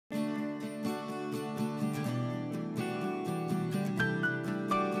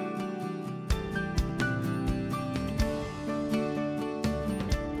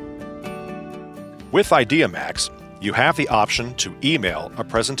With IdeaMax, you have the option to email a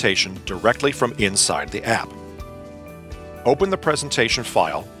presentation directly from inside the app. Open the presentation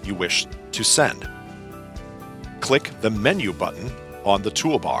file you wish to send. Click the Menu button on the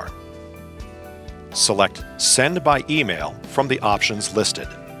toolbar. Select Send by Email from the options listed.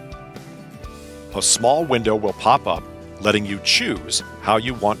 A small window will pop up letting you choose how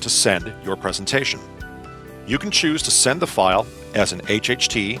you want to send your presentation. You can choose to send the file as an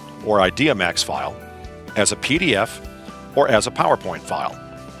HHT or IdeaMax file, as a PDF, or as a PowerPoint file.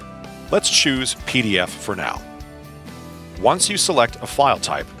 Let's choose PDF for now. Once you select a file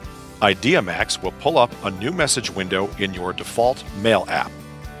type, IdeaMax will pull up a new message window in your default Mail app.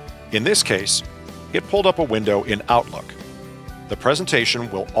 In this case, it pulled up a window in Outlook. The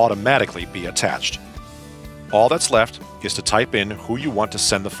presentation will automatically be attached. All that's left is to type in who you want to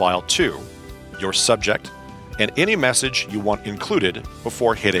send the file to, your subject, and any message you want included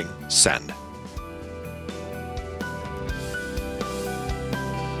before hitting Send.